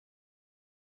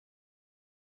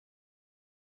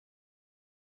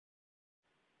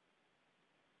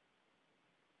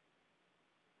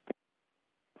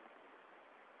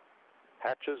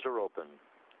Hatches are open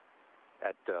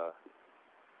at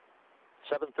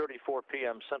 7:34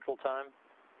 p.m. Central Time.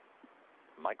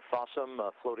 Mike Fossum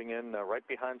floating in right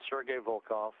behind Sergei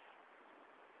Volkov,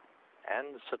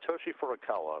 and Satoshi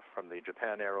Furukawa from the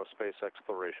Japan Aerospace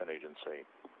Exploration Agency.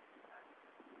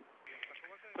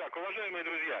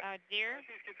 Dear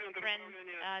friends,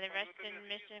 the Russian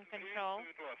Mission Control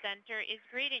Center is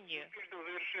greeting you.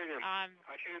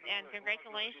 And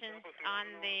congratulations on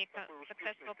the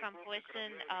successful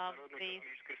completion of the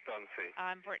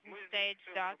important stage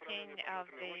docking of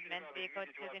the manned vehicle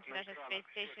to the International Space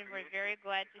Station. We're very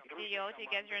glad to see you all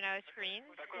together on our screens.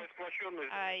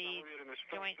 A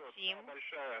joint team,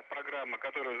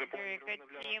 very good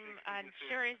team,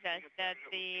 assures us that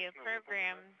the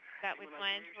program that we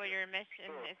planned for your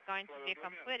mission is going to be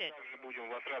completed,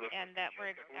 and that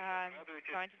we're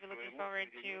going to be looking forward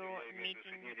to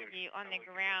meeting you on the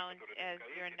ground as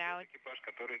you're now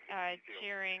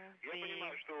cheering the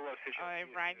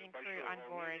arriving crew on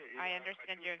board. I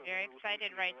understand you're very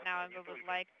excited right now, and we would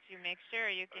like to make sure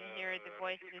you can hear the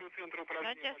voices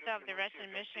not just of the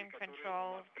Russian Mission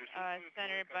Control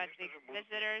Center, but the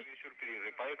visitors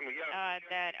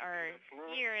that are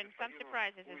here, and some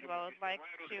surprises as well. I'd like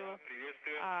to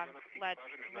let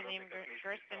William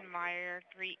Gerstenmaier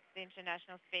greet the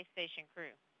International Space Station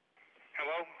crew.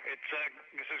 Hello,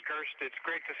 this is Gerst. It's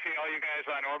great to see all you guys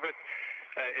on orbit.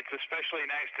 It's especially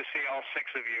nice to see all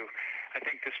 6 of you. I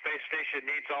think the space station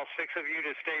needs all 6 of you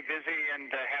to stay busy and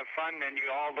have fun, and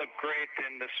you all look great,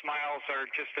 and the smiles are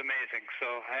just amazing.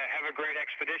 So have a great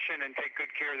expedition and take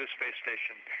good care of the space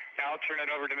station. Now I'll turn it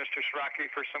over to Mr.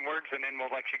 Sraki for some words, and then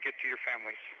we'll let you get to your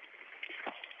families.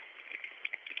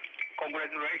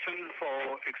 Congratulations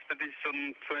for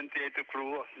Expedition 28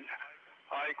 crew.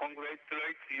 I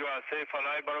congratulate your safe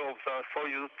arrival of the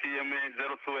Soyuz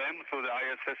TMA-02M to the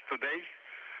ISS today.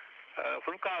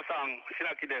 古川さん、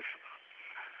白木です。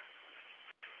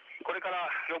これから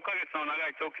6ヶ月の長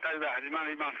い長期滞在始ま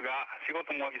りますが、仕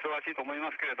事も忙しいと思いま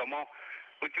すけれども、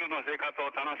宇宙の生活を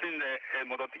楽しんで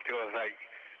戻ってきてください。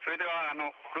それでは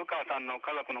古川さんの家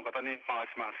族の方に回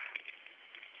します。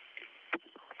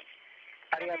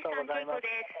ありがとうございます。宇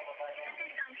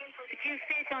宙ス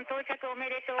テーション到着おめ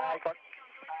でとう。バッ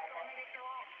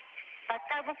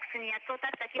ターボックスにやっと立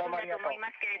った気分だと思いま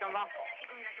すけれども、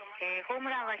ホーム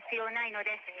ランは必要ないの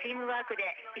で、チームワークで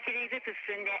一塁ずつ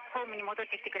進んでホームに戻っ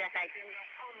てきてください。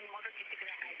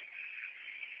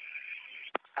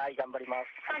はい、頑張りま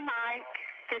す。Hi Mike,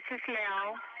 this is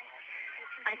Mel.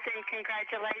 I say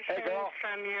congratulations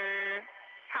from your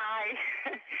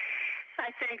I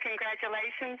say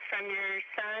congratulations from your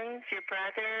sons, your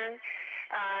brother,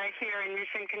 here in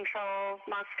Mission Control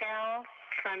Moscow,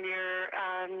 from your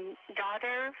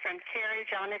daughter, from Carrie,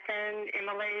 Jonathan,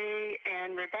 Emily,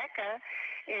 and Rebecca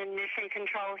in Mission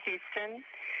Control Houston.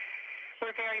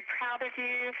 We're very proud of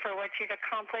you for what you've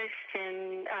accomplished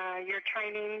in your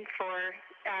training for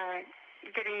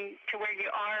getting to where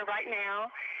you are right now.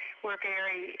 We're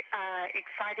very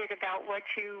excited about what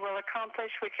you will accomplish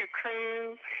with your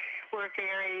crew. We're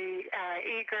very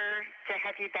eager to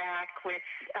have you back with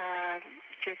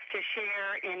just to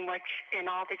share in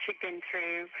all that you've been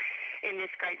through in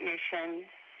this great mission.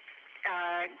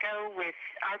 Go with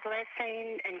our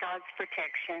blessing and God's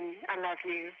protection. I love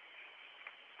you.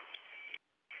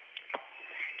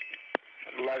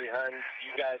 Love you, hon.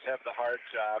 You guys have the hard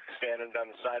job standing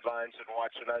on the sidelines and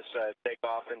watching us take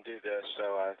off and do this.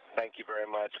 So thank you very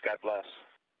much. God bless.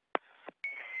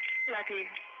 Love you.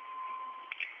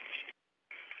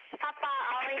 パパ、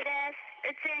葵で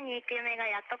す。宇宙に行く夢が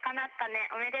やっと叶ったね。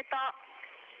おめでとう。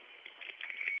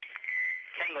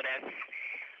健吾です。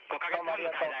5ヶ月半の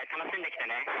滞在楽しんできて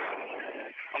ね。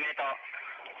おめでとう。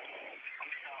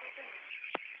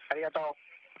ありがとう。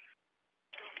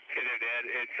Hey there, Dad.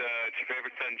 It's your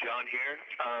favorite son, John here.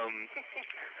 I'm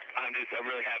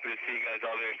really happy to see you guys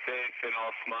all there safe and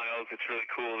all smiles. It's really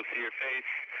cool to see your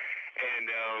face.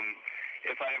 And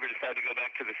if I ever decide to go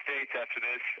back to the States after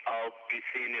this, I'll be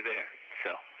seeing you there.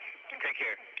 So, take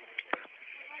care.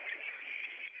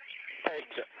 Hey,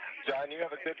 John, you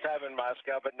have a good time in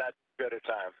Moscow, but not too good a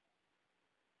time.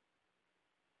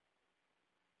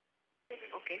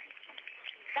 Okay.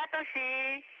 サトシ、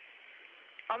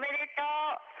おめでと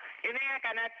う。夢が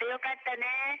叶ってよかったね。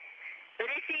嬉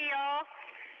しいよ。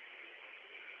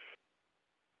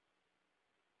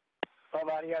どう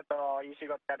もありがとう。いい仕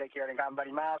事ができるように頑張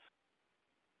ります。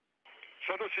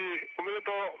サトシ、おめでと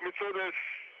う。三尾です。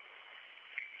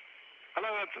あ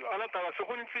なたはそ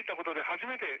こに着いたことで初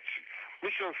めてミ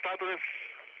ッションスタートです。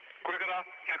これから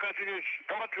180日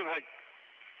頑張ってください。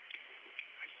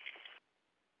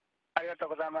ありがとう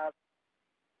ございます。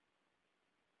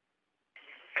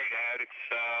Dad. It's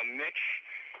Mitch.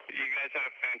 You guys had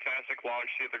a fantastic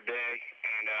launch the other day,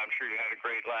 and I'm sure you had a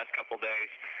great last couple days.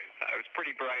 It was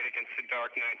pretty bright against the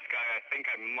dark night sky. I think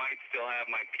I might still have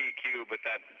my PQ, but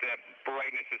that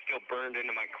brightness is still burned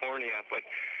into my cornea. But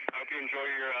I hope you enjoy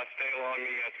your stay along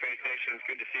the space station. It's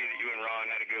good to see that you and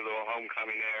Ron had a good little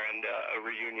homecoming there and a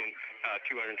reunion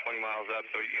 220 miles up.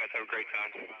 So you guys have a great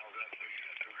time.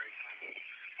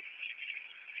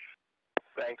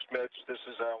 Thanks, Mitch. This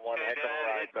is one heck of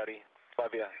a ride, buddy.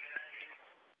 Love ya.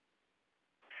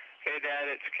 Hey, Dad,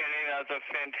 it's Kenny. That was a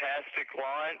fantastic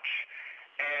launch.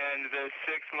 And the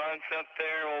 6 months up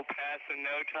there will pass in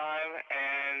no time.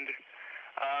 And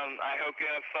I hope you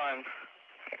have fun.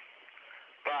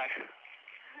 Bye.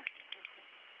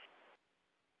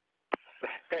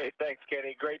 Hey, thanks,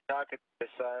 Kenny. Great talking to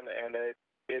you, son. And it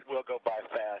will go by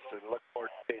fast. And look forward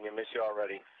to seeing you. Miss you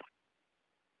already.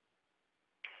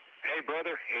 Hey,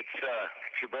 brother. It's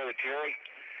your brother, Terry.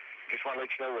 Just want to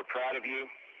let you know we're proud of you.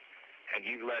 And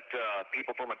you let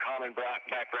people from a common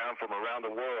background from around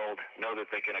the world know that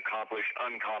they can accomplish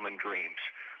uncommon dreams.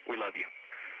 We love you.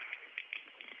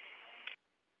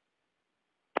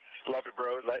 Love it,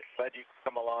 bro. Glad you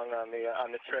come along on the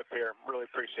trip here. Really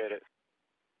appreciate it.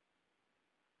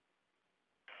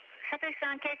 サトシ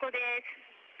さん、ケイコです。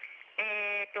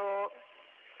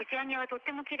打ち上げはとっ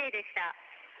ても綺麗でした。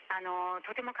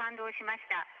とても感動しまし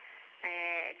た。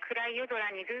暗い夜空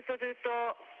にずっと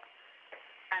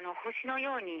星の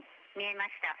ように見えま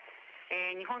した。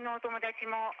日本のお友達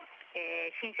も、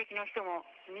親戚の人も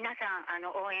皆さん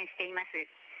応援しています。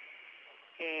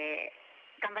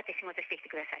頑張って仕事してきて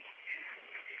ください。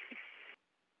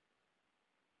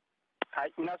は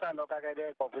い、皆さんのおかげ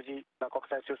で無事国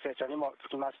際宇宙ステーションにも着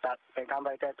きました。頑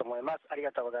張りたいと思います。あり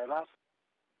がとうございます。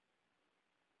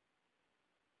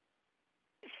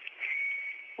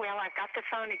Well, I've got the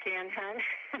phone again, hon.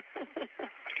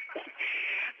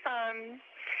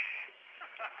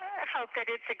 Hope that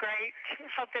it's a great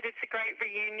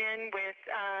reunion with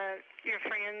your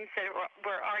friends that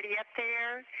were already up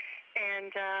there,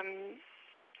 and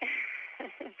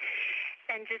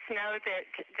and just know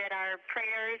that our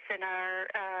prayers and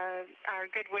our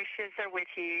good wishes are with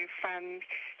you from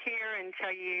here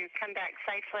until you come back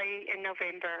safely in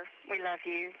November. We love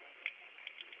you.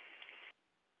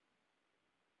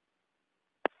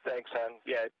 Thanks, hon.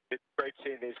 Yeah, it's great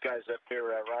seeing these guys up here,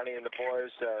 Ronnie and the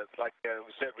boys. Like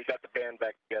we said, we got the band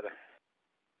back together.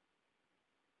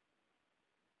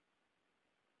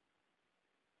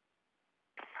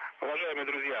 Dear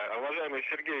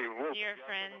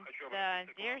friends,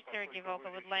 dear Sergei Volkov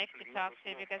would like to talk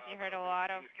to you because you heard a lot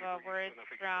of words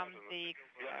from the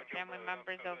family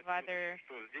members of other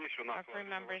crew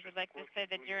members. Would like to say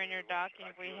that during your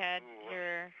docking we had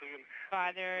your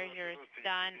father, your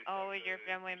son, all your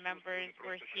family members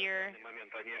were here.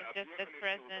 It's just at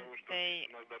present they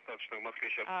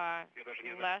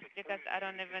left because I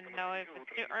don't even know if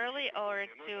it's too early or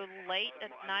too late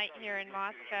at night here in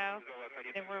Moscow.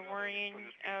 They were worrying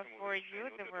for you.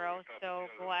 They were also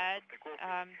glad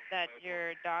that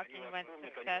your docking went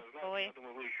successfully.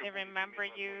 They remember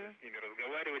you.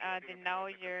 They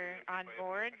know you're on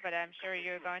board, but I'm sure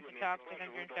you're going to talk to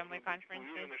them during family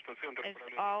conferences. As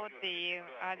all the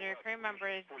other crew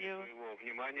members, you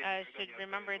should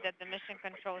remember that the Mission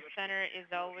Control Center is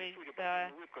always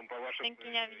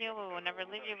thinking of you. We will never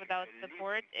leave you without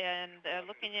support. And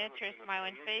looking at your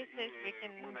smiling faces, we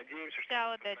can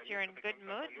tell that you're in good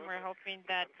mood. We're hoping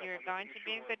that you're going to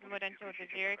be in good mood until the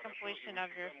very completion of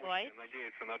your flight.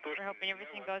 We're hoping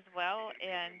everything goes well,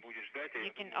 and you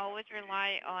can always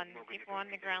rely on people on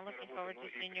the ground looking forward to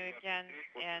seeing you again.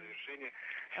 And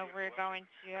we're going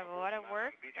to have a lot of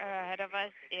work ahead of us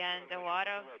and a lot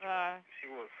of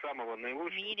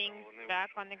meetings back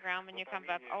on the ground when you come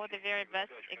back. All the very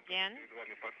best again.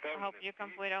 I hope you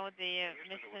complete all the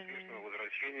mission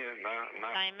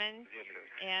assignments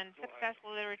and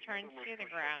successfully return to the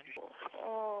ground.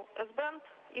 Our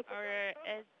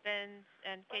S-band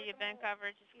and KU-band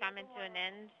coverage is coming to an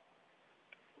end.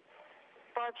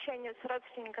 So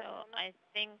I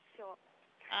think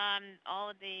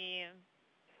all the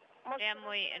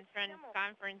family and friends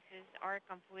conferences are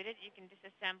completed. You can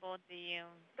disassemble the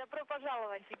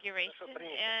configuration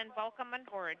and welcome on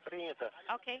board.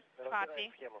 Okay,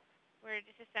 copy. We're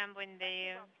disassembling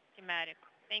the schematic.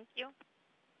 Thank you.